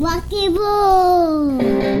Rocky Roll.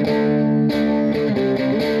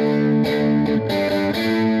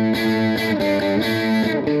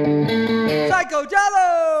 Psycho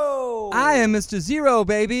Jello! I am Mr. Zero,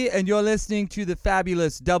 baby, and you're listening to the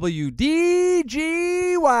fabulous WDGY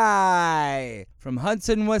from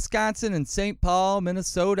Hudson, Wisconsin and St. Paul,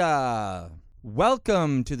 Minnesota.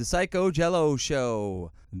 Welcome to the Psycho Jello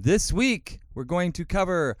Show. This week, we're going to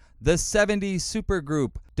cover the 70s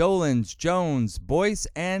supergroup Dolenz, Jones, Boyce,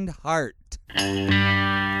 and Hart.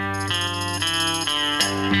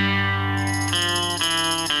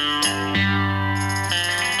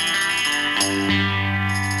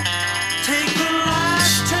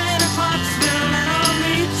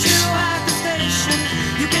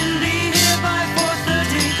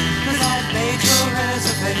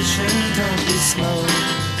 Don't be slow.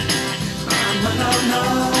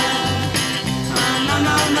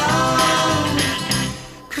 No.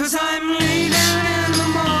 'Cause I'm leaving in the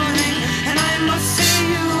morning and I must see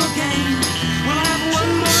you again. We'll have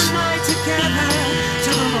one more night together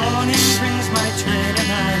till the morning brings my train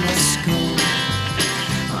and I must go.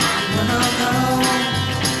 No.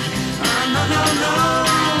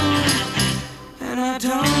 And I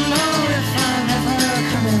don't know if I'm ever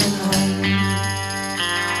coming home.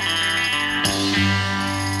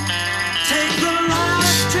 Take the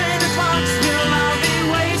last train to Clarksville, I'll be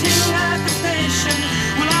waiting at the station.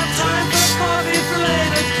 We'll have time for coffee,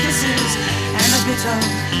 belated kisses, and a bit of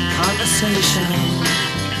conversation.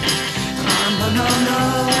 No.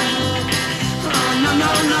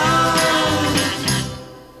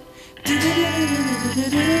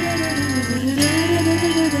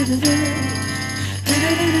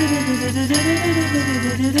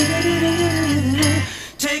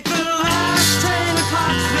 Take the last train to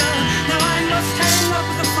Clarksville. Now I must hang up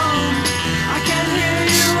the phone. I can't hear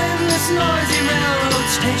you in this noisy railroad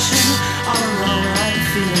station. All alone I'm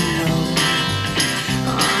feeling low.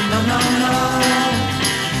 No.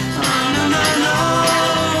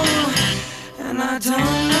 And I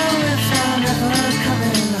don't know if I'm ever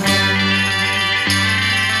coming home.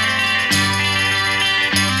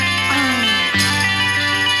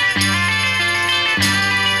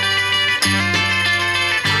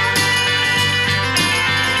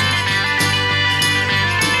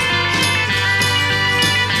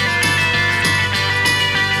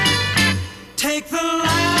 Take the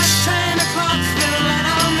last train to Clarksville and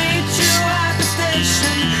I'll meet you at the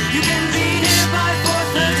station. You can be here by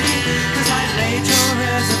 4:30 'cause I made your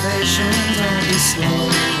reservation. Don't be slow.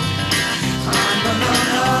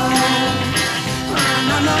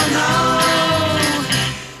 No.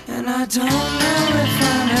 And I don't know if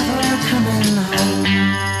I'm ever coming home.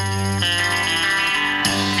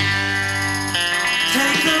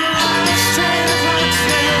 Take the last train to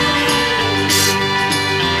Clarksville.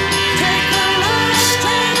 Take the last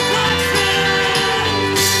train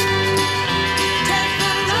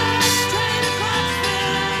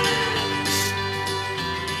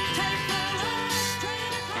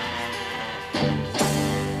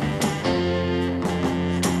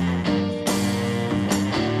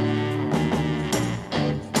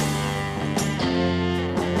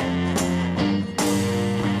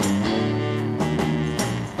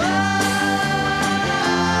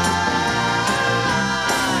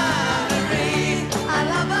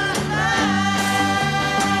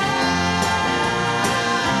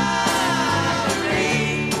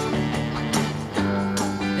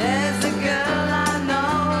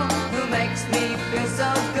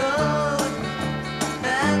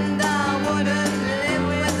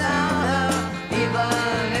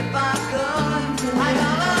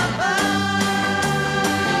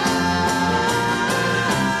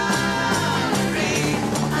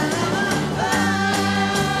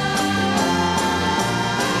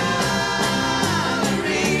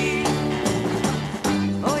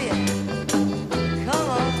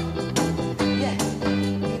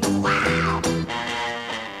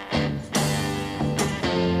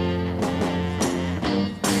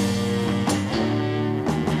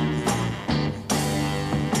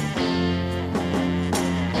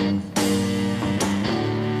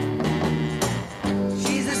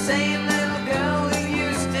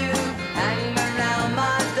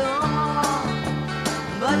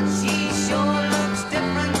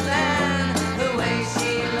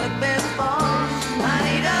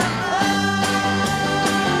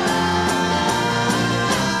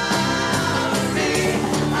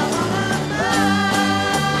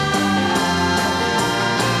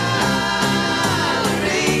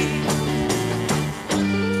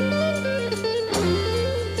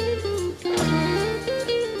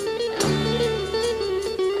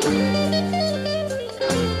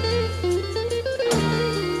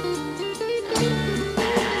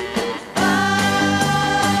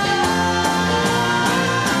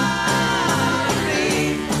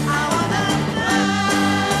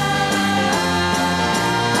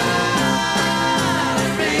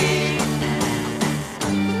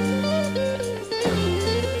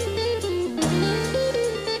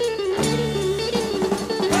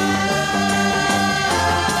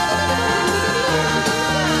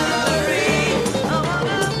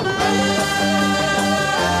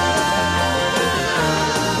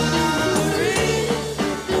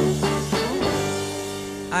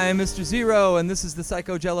Mr. Zero, and this is the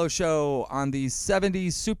Psycho Jello Show on the 70s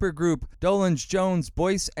supergroup Dolenz, Jones,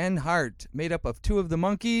 Boyce, and Hart, made up of two of the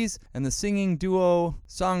Monkees and the singing duo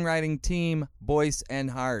songwriting team Boyce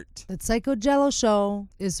and Hart. The Psycho Jello Show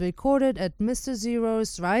is recorded at Mr.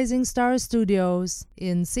 Zero's Rising Star Studios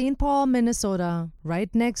in St. Paul, Minnesota,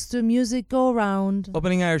 right next to Music Go Round.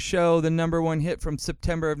 Opening our show, the number one hit from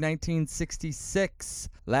September of 1966,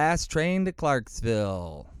 Last Train to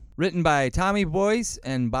Clarksville. Written by Tommy Boyce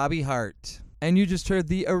and Bobby Hart. And you just heard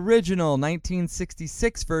the original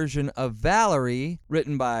 1966 version of Valerie,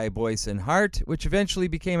 written by Boyce and Hart, which eventually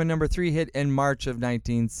became a number 3 hit in March of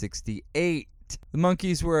 1968. The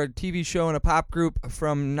Monkees were a TV show and a pop group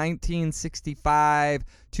from 1965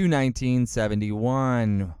 to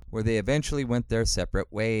 1971, where they eventually went their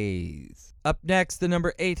separate ways. Up next, the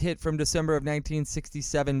number 8 hit from December of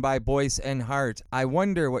 1967 by Boyce and Hart, I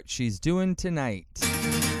Wonder What She's Doing Tonight.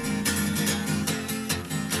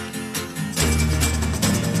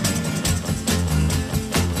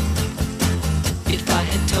 If I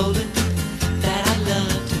had told her that I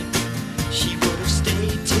loved her, she would have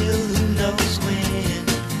stayed till who knows when.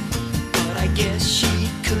 But I guess she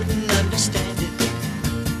couldn't understand it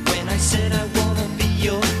when I said I wanna be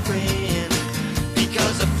your friend.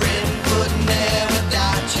 Because a friend would never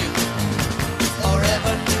doubt you or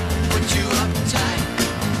ever put you uptight.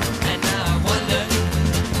 And now I wonder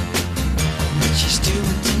what she's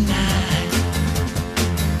doing tonight.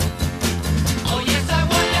 Oh yes, I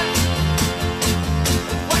wonder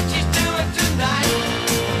what she's doing tonight.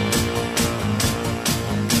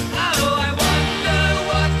 Oh, I wonder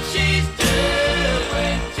what she's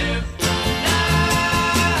doing tonight.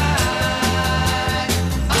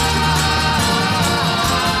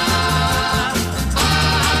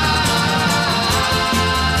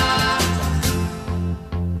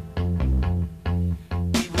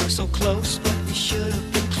 We were so close, but we should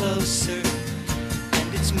have been closer.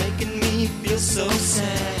 And it's making me feel so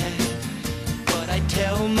sad. But I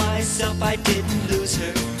tell myself I didn't lose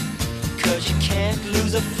her. Cause you can't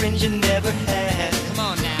lose a friend you never had. Come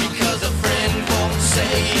on now. Because a friend won't say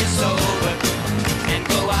it's over and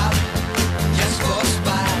go out just for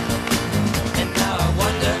spite. And now I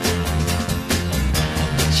wonder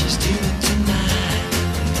what she's doing tonight.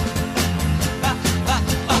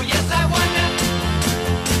 Oh yes, I wonder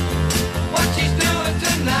what she's doing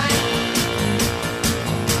tonight.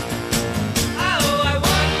 Oh, I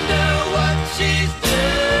wonder what she's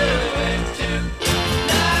doing tonight.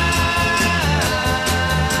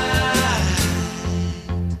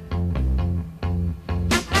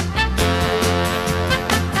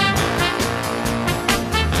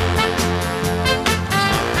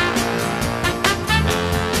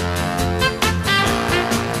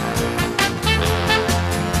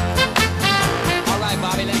 All right,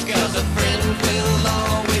 Bobby, let's go. 'Cause a friend will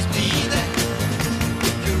always be there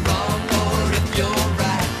if you're wrong or if you're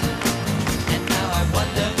right. And now I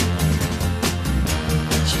wonder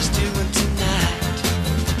what she's doing tonight.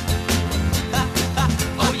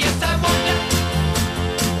 Oh yes, I wonder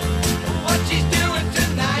what she's doing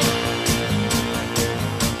tonight.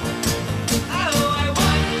 Oh, I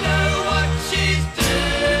wonder what she's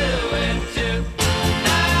doing tonight.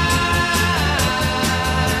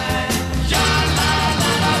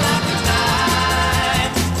 Sha-la-la-la-la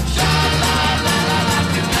tonight. Sha-la-la-la-la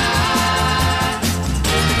tonight.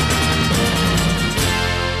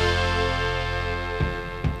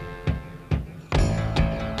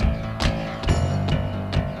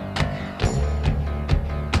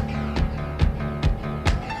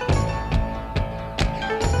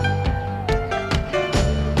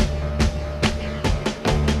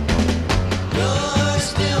 You're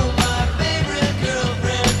still my favorite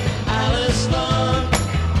girlfriend, Alice Long.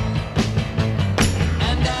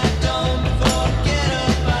 And I don't forget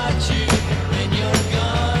about you when you're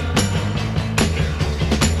gone.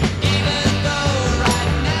 Even though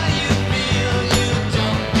right now you feel you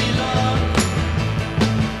don't belong.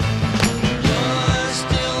 You're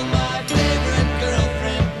still my favorite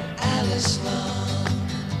girlfriend, Alice Long.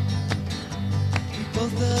 We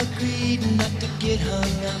both agreed not to get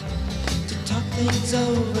hung up, to talk things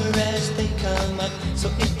over as they come up. So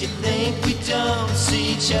if you think we don't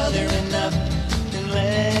see each other enough, then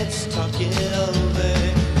let's talk it over.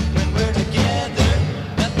 When we're together,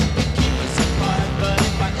 nothing can keep us apart. But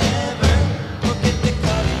if I ever forget the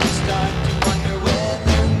color, you start to wonder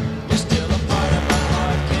whether you're still a part of my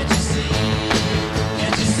heart. Can't you see?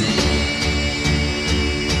 Can't you see?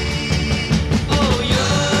 Oh,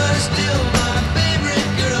 you're still my favorite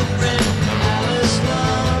girlfriend, Alice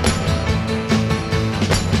Long.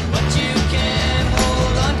 But you can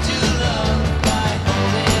hold on to love by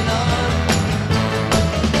holding on.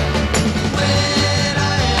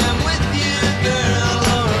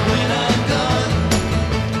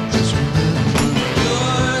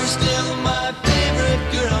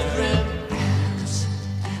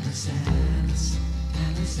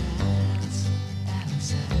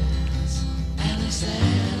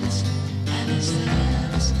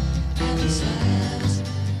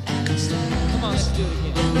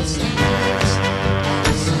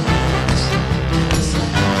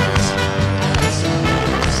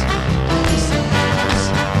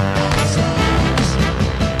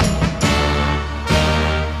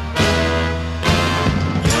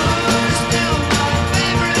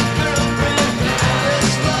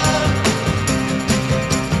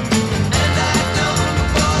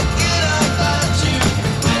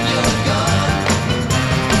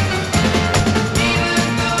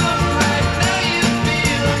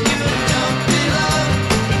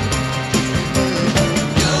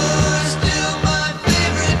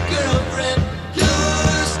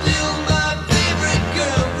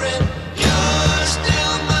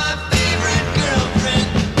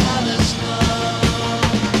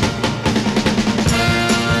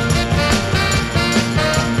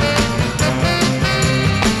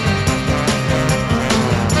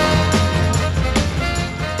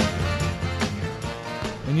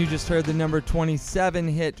 heard the number 27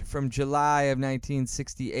 hit from July of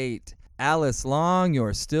 1968, Alice Long,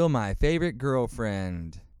 You're Still My Favorite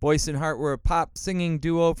Girlfriend. Boyce and Hart were a pop singing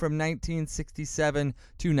duo from 1967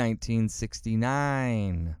 to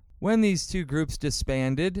 1969. When these two groups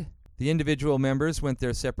disbanded, the individual members went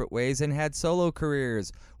their separate ways and had solo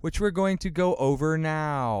careers, which we're going to go over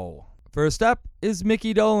now. First up is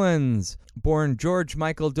Micky Dolenz. Born George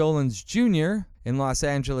Michael Dolenz Jr. in Los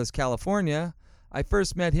Angeles, California, I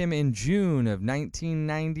first met him in June of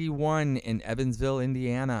 1991 in Evansville,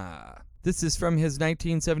 Indiana. This is from his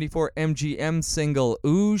 1974 MGM single,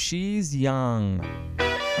 Ooh, She's Young.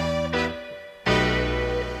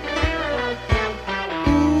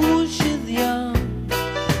 Ooh, she's young.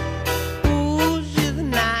 Ooh, she's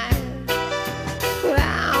nice.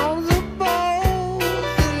 I'm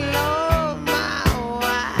supposed to love my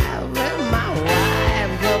wife, and my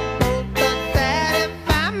wife's supposed to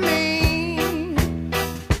satisfy me.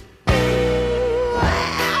 Ooh,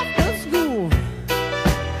 after school,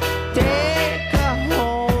 take her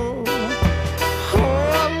home,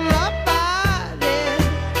 hold my body,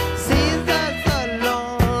 sees us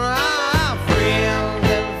alone. Our friends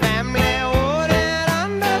and family wouldn't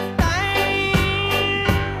understand.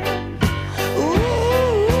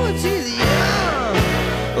 Ooh, she's young.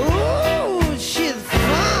 Ooh, she's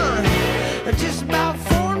fun. Just about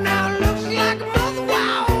 4 now, looks like a mother.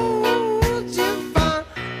 Wow, she's fun.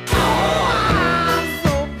 Oh, I'm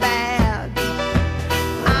so bad.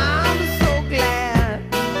 I'm so glad.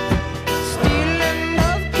 Stealing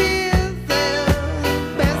those kisses,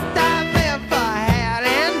 best I've ever had,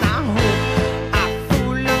 and I hope I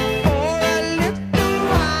fool her for a little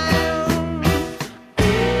while.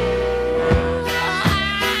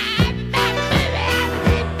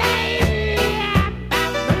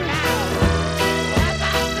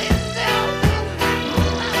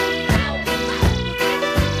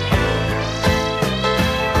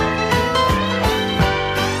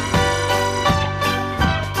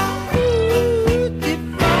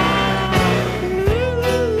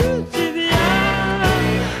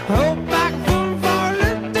 Hope I can fool for a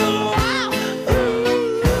little while.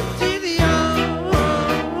 Ooh, she's young.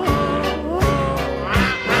 Oh,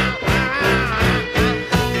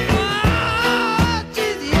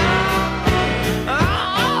 she's young.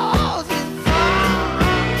 Oh, she's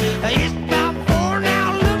fun. It's about 4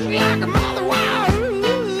 now, looks like a mother. Wow,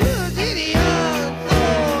 she's young,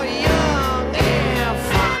 so young and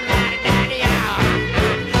fun. Daddy,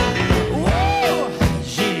 whoa,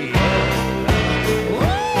 she's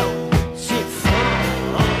whoa, she's fun.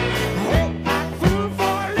 Hope I can fool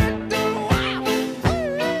for a little while.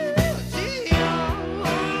 She's young.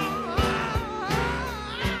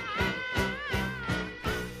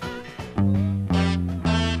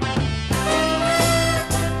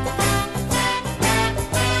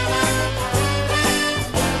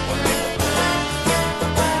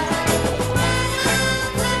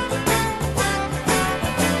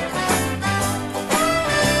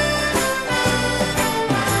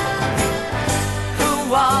 Who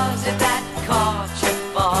was it that caught you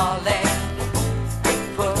falling?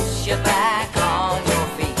 Push you back on your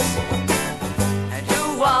feet. And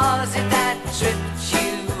who was it that tripped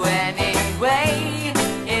you anyway?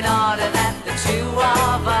 In order that the two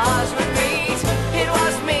of us would meet. It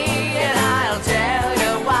was me, and I'll tell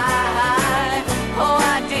you why. Oh,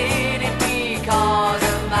 I did it because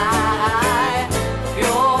of my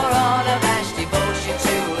pure unabashed devotion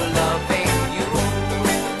to loving you.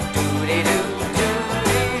 Do-de-doo,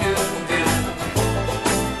 do-de-doo, do.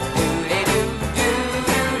 Do-de-doo,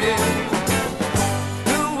 do-do-doo.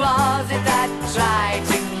 Who was it that tried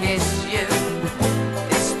to kiss you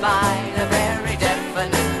despite a very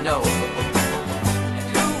definite no? And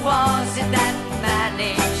who was it that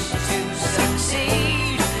managed to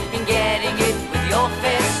succeed in getting it with your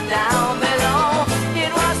fist down below?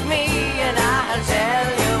 It was me, and I'll tell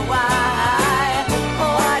you why.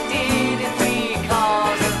 Oh, I did it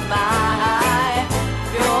because of my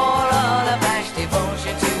pure unabashed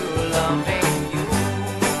devotion to loving you.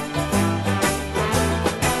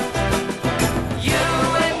 You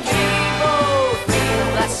and me both feel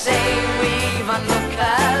the same. We even look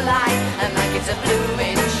alike, and like it's a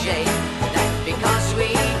blooming shame that because we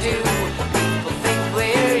do, people think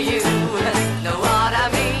we're you. Know what I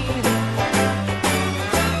mean?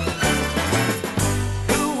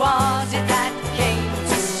 Who was it that came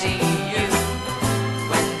to see you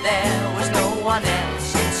when there was no one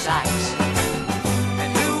else in sight?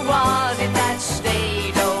 And who was it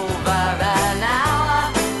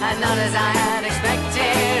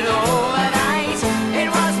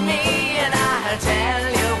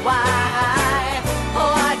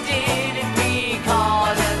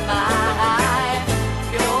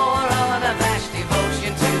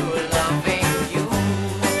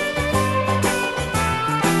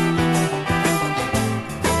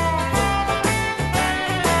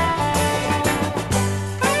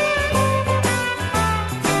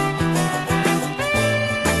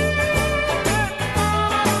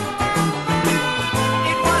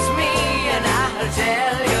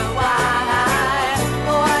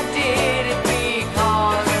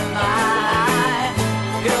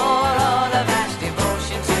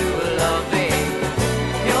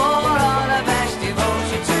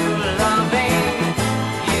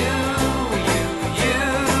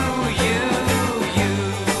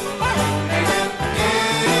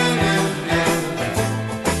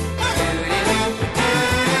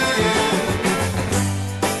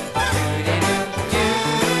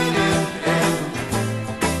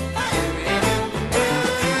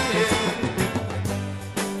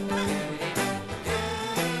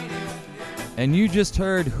And you just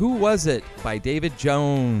heard Who Was It by David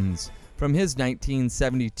Jones from his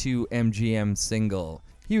 1972 MGM single.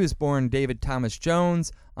 He was born David Thomas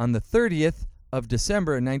Jones on the 30th of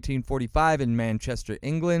December in 1945 in Manchester,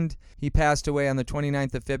 England. He passed away on the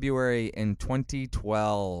 29th of February in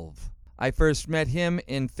 2012. I first met him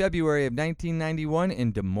in February of 1991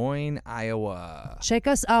 in Des Moines, Iowa. Check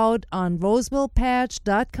us out on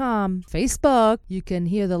RosevillePatch.com, Facebook. You can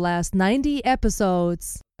hear the last 90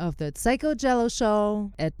 episodes of the Psycho Jello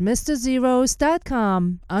Show at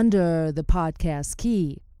MrZeros.com under the podcast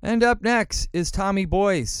key. And up next is Tommy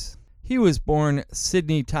Boyce. He was born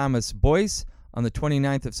Sidney Thomas Boyce on the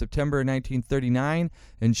 29th of September 1939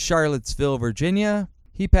 in Charlottesville, Virginia.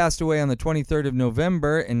 He passed away on the 23rd of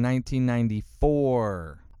November in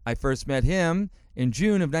 1994. I first met him in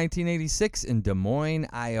June of 1986 in Des Moines,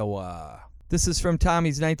 Iowa. This is from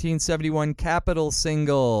Tommy's 1971 Capitol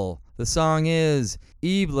single. The song is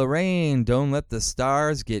Eve Lorraine, Don't Let the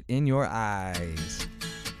Stars Get in Your Eyes.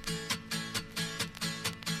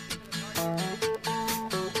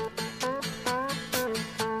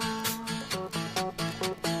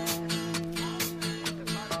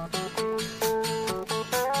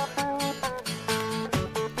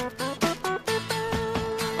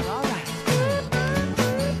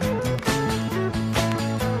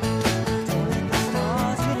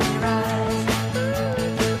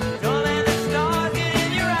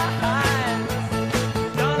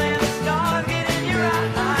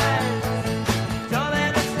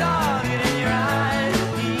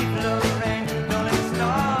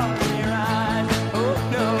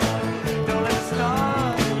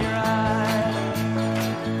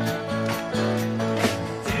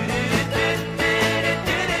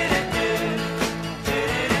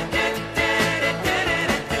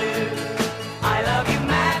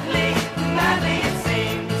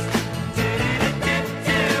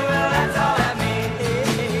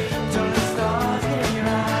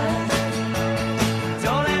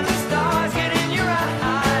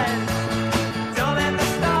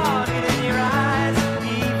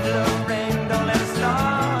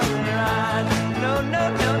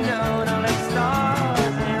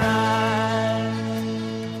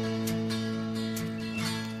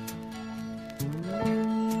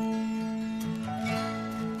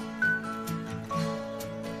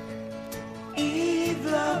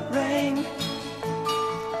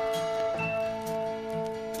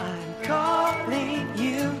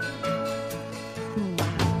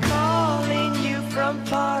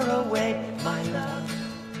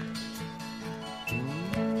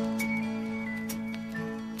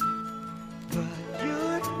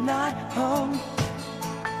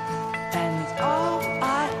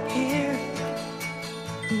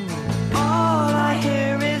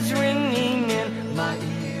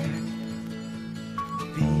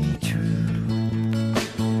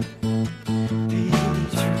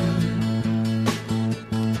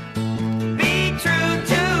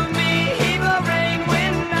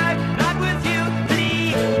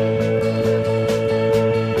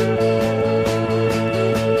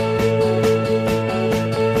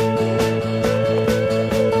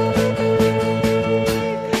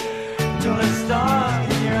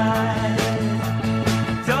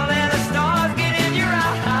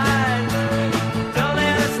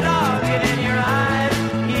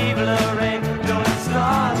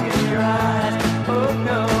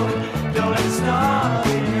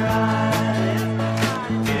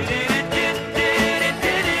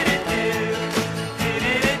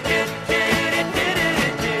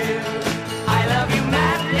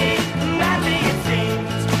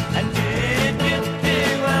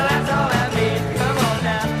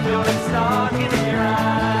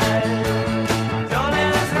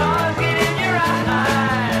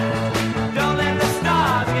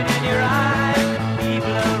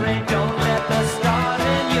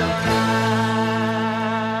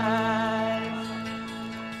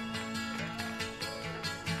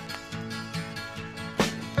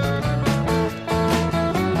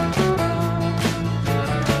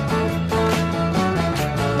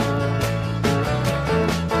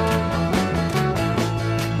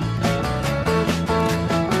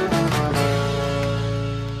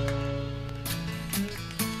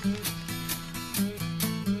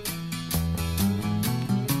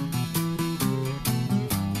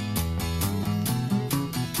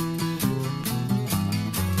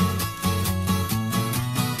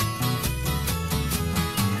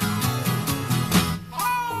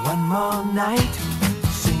 all night,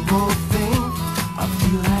 same old thing. I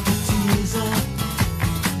feel like a teaser,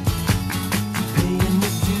 paying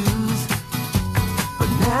the dues, but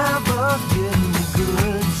never getting the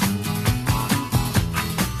goods.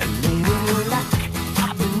 And later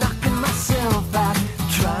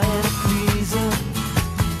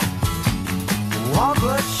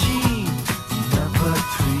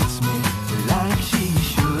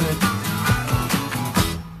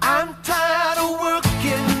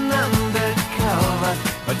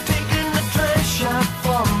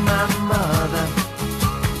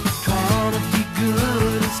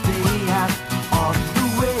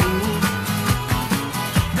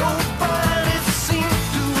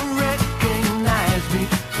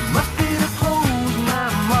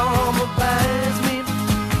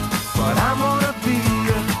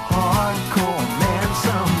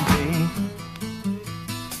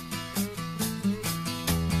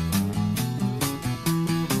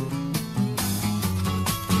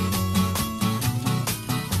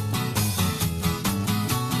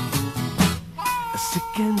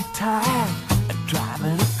sick and tired of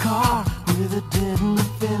driving a car with a deadened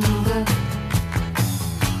fender,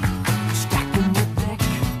 stacking the deck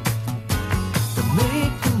to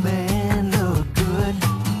make a man look good.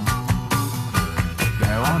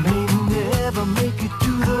 Now I may never make it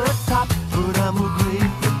to the top, but I'm a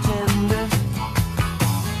great pretender.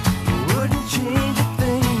 Wouldn't change a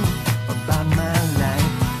thing about my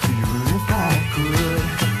life, even if I could.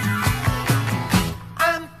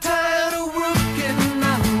 I'm tired of working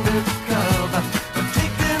undercover, I'm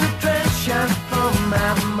taking a trash out from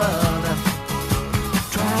my mother,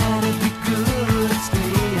 trying to be good and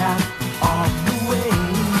stay out of the way.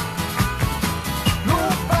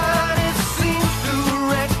 Nobody seems to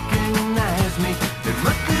recognize me. It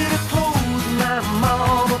must be the clothes my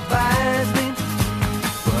mama buys me,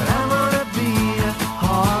 but I'm gonna be a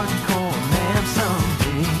hardcore man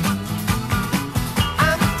someday.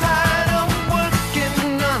 I'm tired of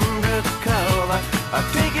working undercover, I'm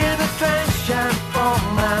taking the trash out for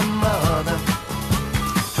my mother,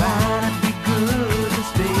 trying to be good and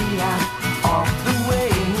stay out of the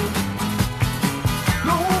way.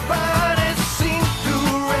 Nobody seems to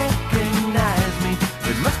recognize me.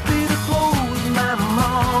 It must be the clothes my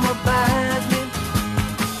mama buys me,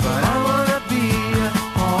 but I wanna be a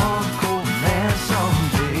hardcore man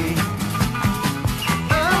someday.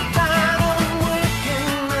 I'm tired of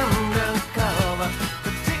working undercover,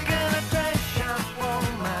 but taking a trash out for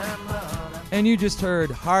my mother. And you just heard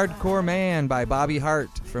Hardcore Man by Bobby Hart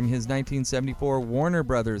from his 1974 Warner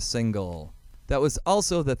Brothers single. That was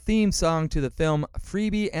also the theme song to the film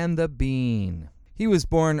Freebie and the Bean. He was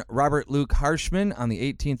born Robert Luke Harshman on the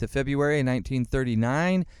 18th of February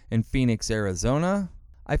 1939 in Phoenix, Arizona.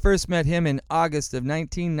 I first met him in August of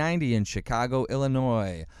 1990 in Chicago,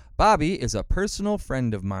 Illinois. Bobby is a personal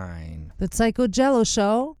friend of mine. The Psycho Jello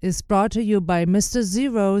Show is brought to you by Mr.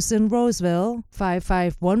 Zeros in Roseville,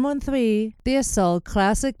 55113. They sell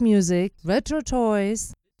classic music, retro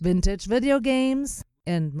toys, vintage video games,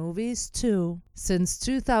 and movies too. Since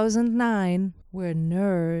 2009, where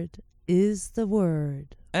nerd is the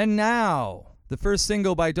word. And now, the first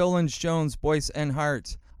single by Dolenz, Jones, Boyce, and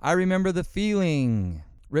Hart, I Remember the Feeling,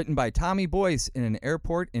 written by Tommy Boyce in an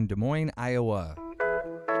airport in Des Moines, Iowa.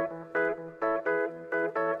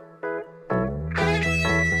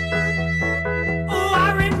 Oh,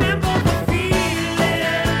 I remember the feeling.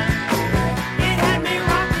 It had me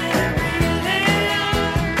rocking and reeling.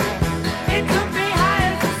 It took me high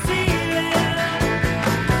as the ceiling.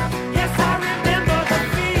 Yes, I remember the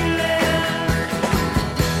feeling.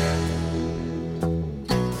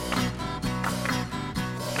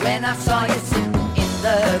 When I saw you sitting in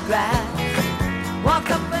the grass, walk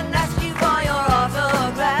up and ask you for your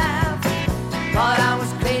autograph. Thought I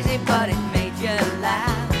was crazy, but it made you laugh.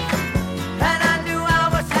 And I knew I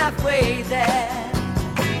was halfway there.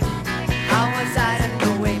 How was I to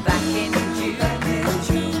know way back in June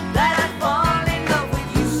that I'd fall in love with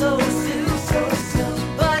you so soon?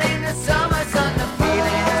 But in the summer sun the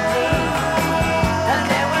feeling was deep, and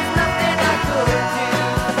there was nothing I could do.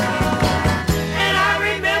 And I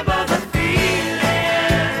remember the feeling.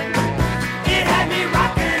 It had me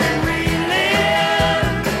rocking and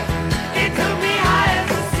reeling. It took me high as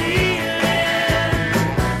the ceiling.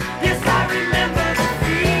 Yes, I remember the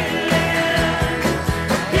feeling.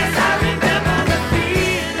 Yes, I remember the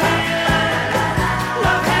feeling.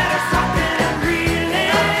 Love had us rocking and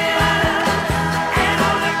reeling, and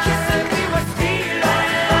all the kissing we were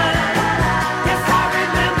stealing. Yes, I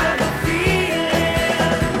remember the feeling.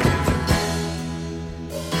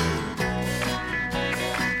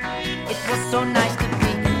 It was so nice to be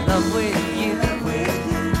in love with you.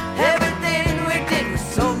 Everything we did was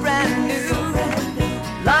so brand new.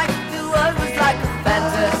 Life to us was like a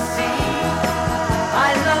fantasy. I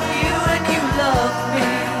love you and you love me.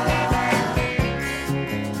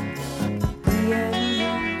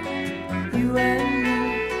 You and me,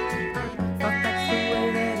 thought that's the way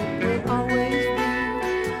that it would always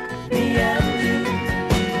be. Me and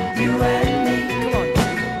you and me. Come on,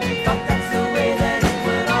 thought that's the way that it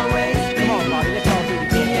would always be. Come on, Bobby, let's all do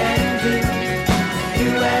this. Me and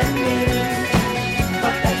you and me,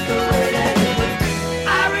 thought that's the way that it would be. I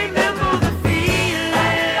remember the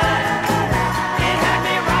feeling. It had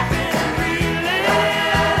me rocking and reeling.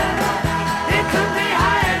 It took me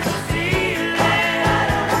high as the ceiling.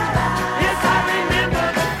 Yes, I remember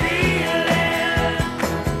the feeling.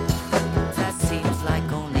 That seems like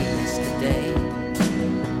only yesterday,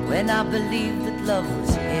 when I believed that love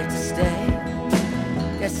was here to stay.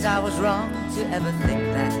 Guess I was wrong to ever think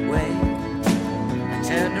that way. I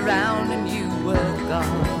turned around and you were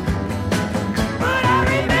gone. But I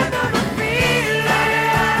remember the feeling.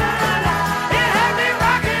 It had me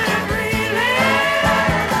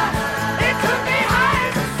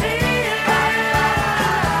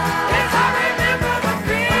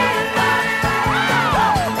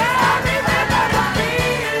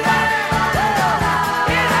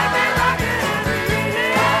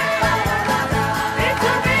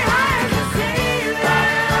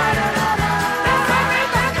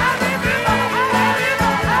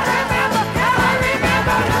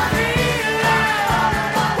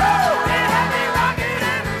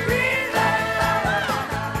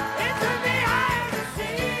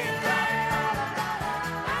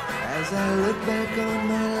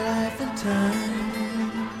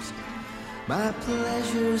times my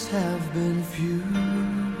pleasures have been few,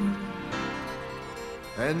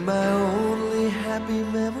 and my only happy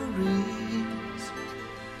memories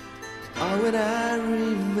are when I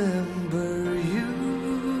remember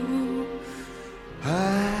you.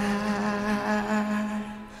 I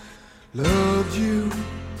loved you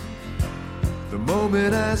the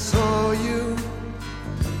moment I saw you.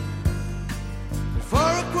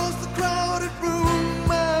 Far across the crowded room,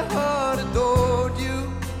 my heart adored you.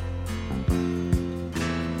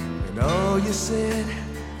 And all you said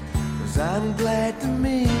was, I'm glad to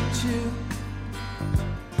meet you.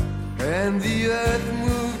 And the earth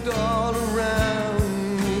moved all around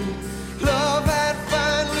me. Love had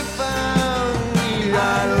finally found me.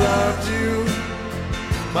 I loved you.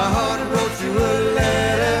 My heart wrote you a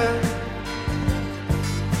letter.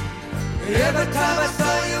 Every time I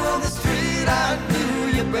saw you on the street, I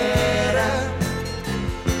knew you better.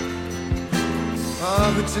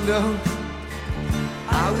 Oh, but you know,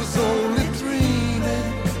 I was only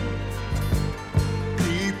dreaming.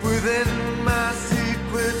 Deep within my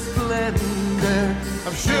secret splendor,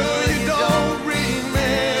 I'm sure you don't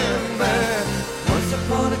remember. Once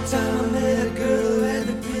upon a time I met a girl who had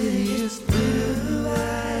the prettiest blue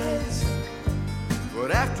eyes.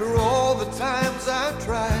 But after all the times I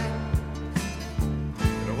tried,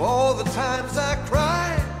 all the times I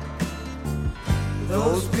cried,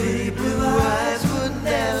 those pretty blue eyes would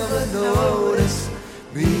never notice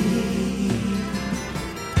me.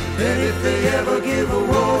 And if they ever give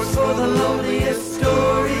awards for the loneliest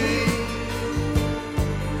story,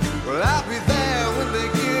 well, I'll be there when they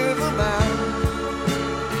give them out,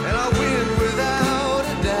 and I'll win without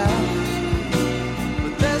a doubt.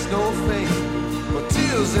 But there's no fame for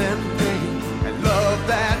tears and pain and love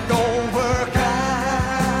that don't work out.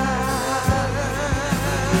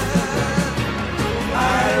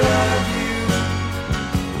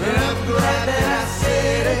 Glad that I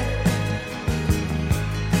said it.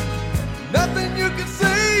 Nothing you can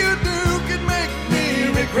say or do can make me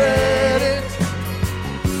regret it.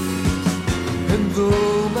 And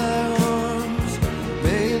though my arms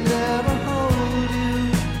may never hold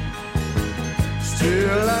you,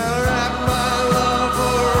 still I wrap my love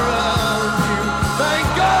around you. Thank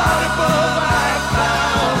God above I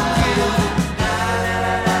found you.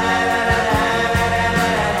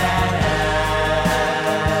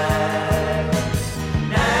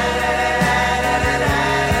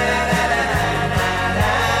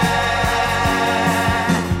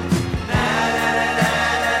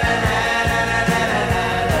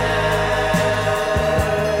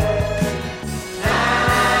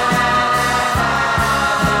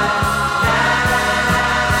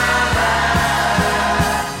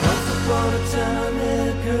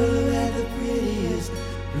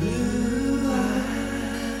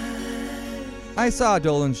 I saw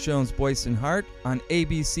Dolenz Jones, Boyce, and Hart on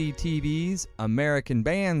ABC TV's American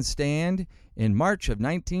Bandstand in March of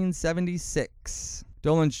 1976.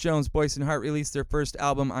 Dolenz Jones, Boyce, and Hart released their first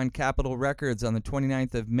album on Capitol Records on the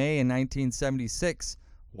 29th of May in 1976.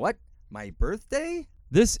 What? My birthday?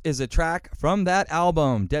 This is a track from that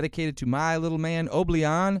album dedicated to my little man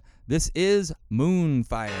Oblion. This is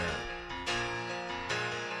Moonfire.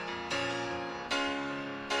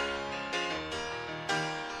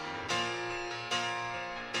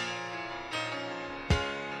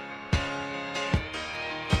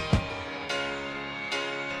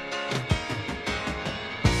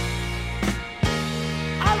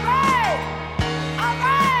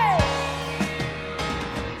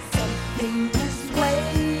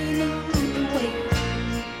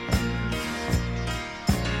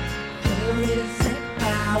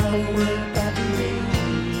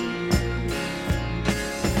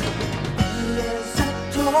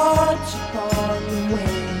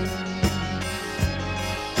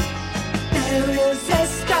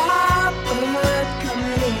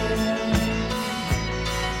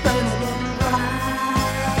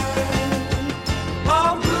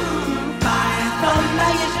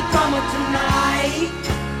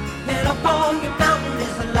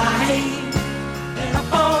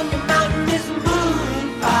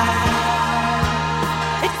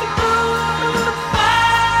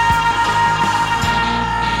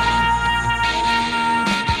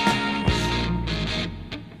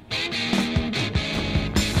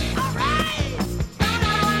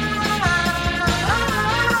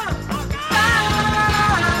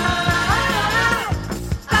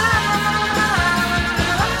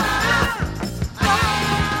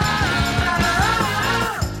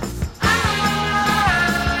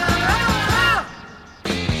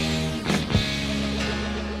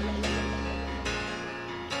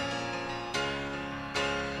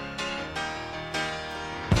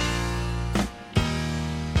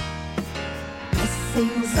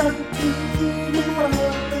 things uneven up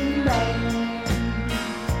and down.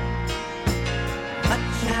 A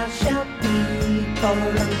child shall be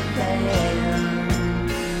born there.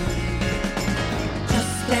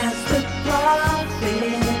 Just as the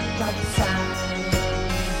prophet prophesied,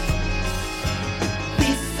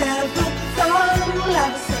 these ever come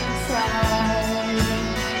lights inside,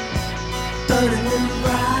 burning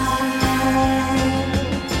bright.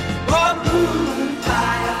 Oh, moon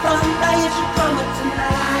fire from the issue from it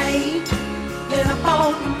tonight. And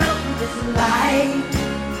upon the mountain is light.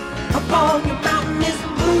 Upon the mountain is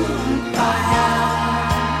moon fire.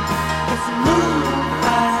 It's moon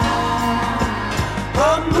fire.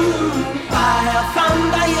 Oh, moon fire from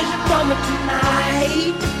the issue from it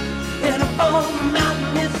tonight. And upon the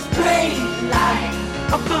mountain is great light.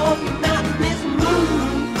 Upon the mountain is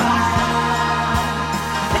moon fire.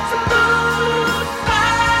 It's a moon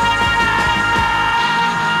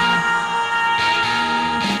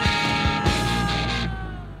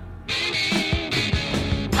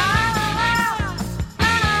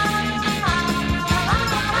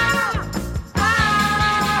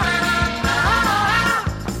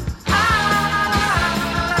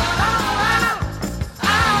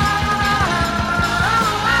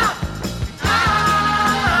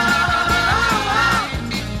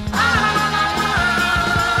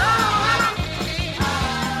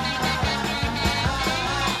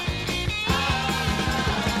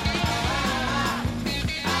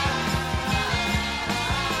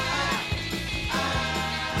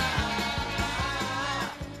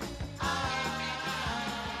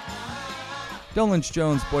Dolenz,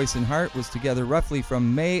 Jones, Boyce, and Hart was together roughly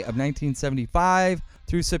from May of 1975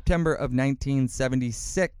 through September of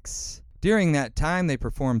 1976. During that time, they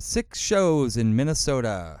performed 6 shows in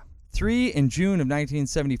Minnesota. 3 in June of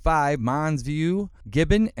 1975, Mons View,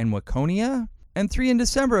 Gibbon, and Waconia. And 3 in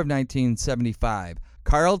December of 1975,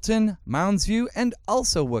 Carlton, Mounds View, and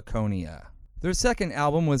also Waconia. Their second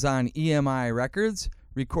album was on EMI Records,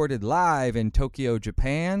 recorded live in Tokyo,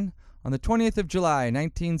 Japan, on the 20th of July,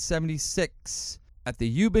 1976, at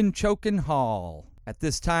the Yuban Chokin Hall. At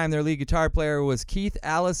this time, their lead guitar player was Keith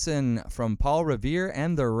Allison from Paul Revere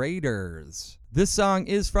and the Raiders. This song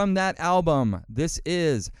is from that album. This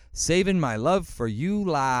is Savin' My Love for You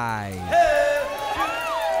Live.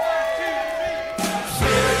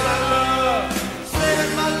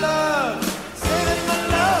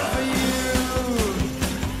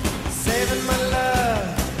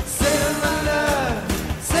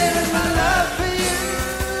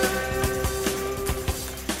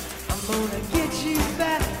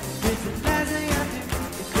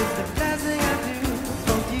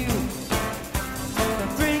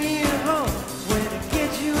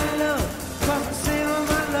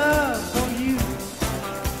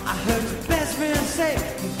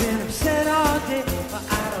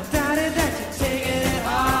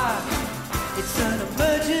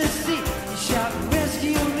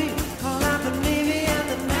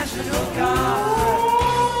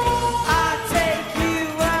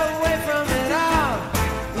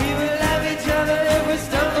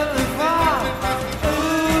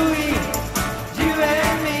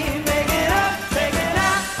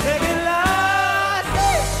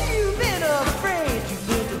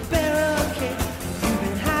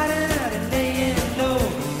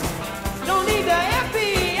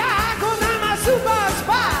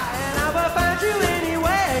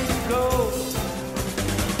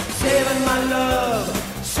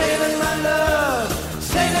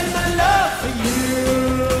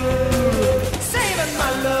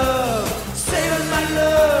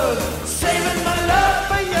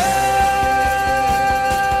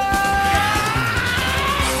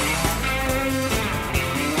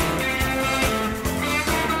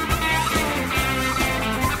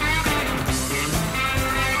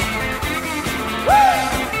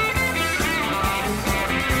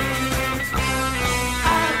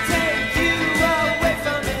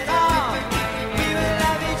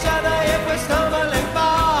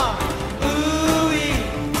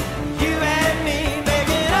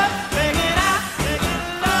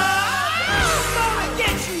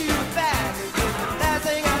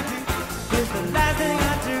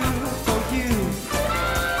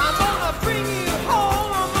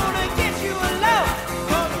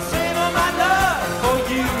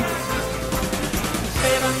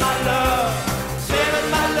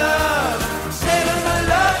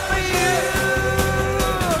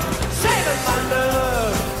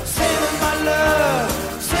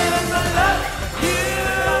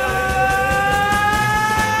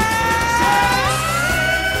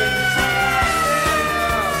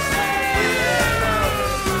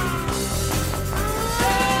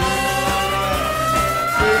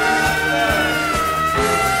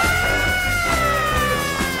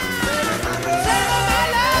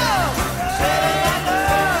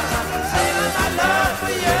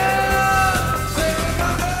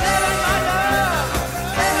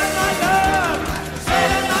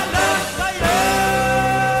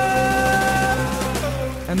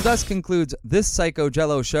 thus concludes this Psycho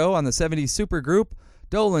Jello show on the 70s supergroup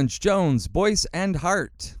Dolenz, Jones, Boyce, and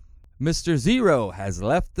Hart. Mr. Zero has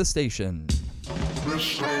left the station.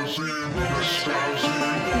 Mr. Zero, Mr.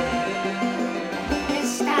 Zero.